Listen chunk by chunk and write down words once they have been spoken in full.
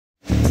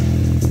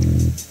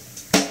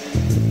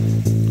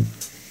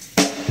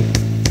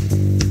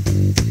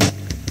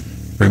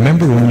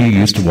Remember when you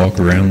used to walk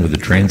around with a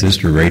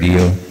transistor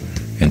radio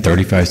and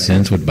 35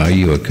 cents would buy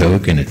you a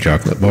Coke and a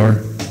chocolate bar?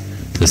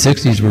 The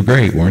 60s were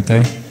great, weren't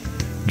they?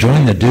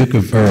 Join the Duke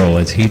of Earl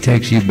as he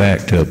takes you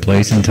back to a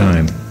place and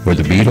time where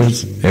the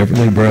Beatles,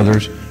 Everly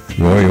Brothers,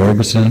 Roy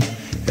Orbison,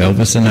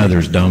 Elvis, and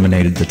others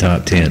dominated the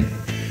top 10.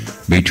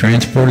 Be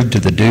transported to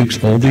the Duke's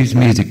Oldies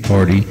Music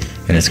Party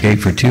and escape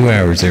for 2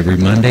 hours every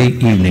Monday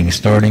evening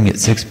starting at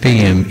 6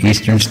 p.m.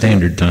 Eastern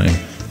Standard Time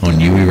on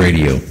UE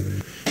Radio.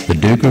 The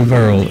Duke of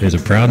Earl is a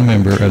proud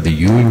member of the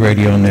UE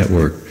Radio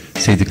Network.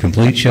 See the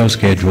complete show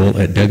schedule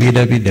at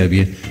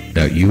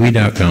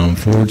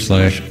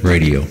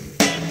www.ue.com/radio.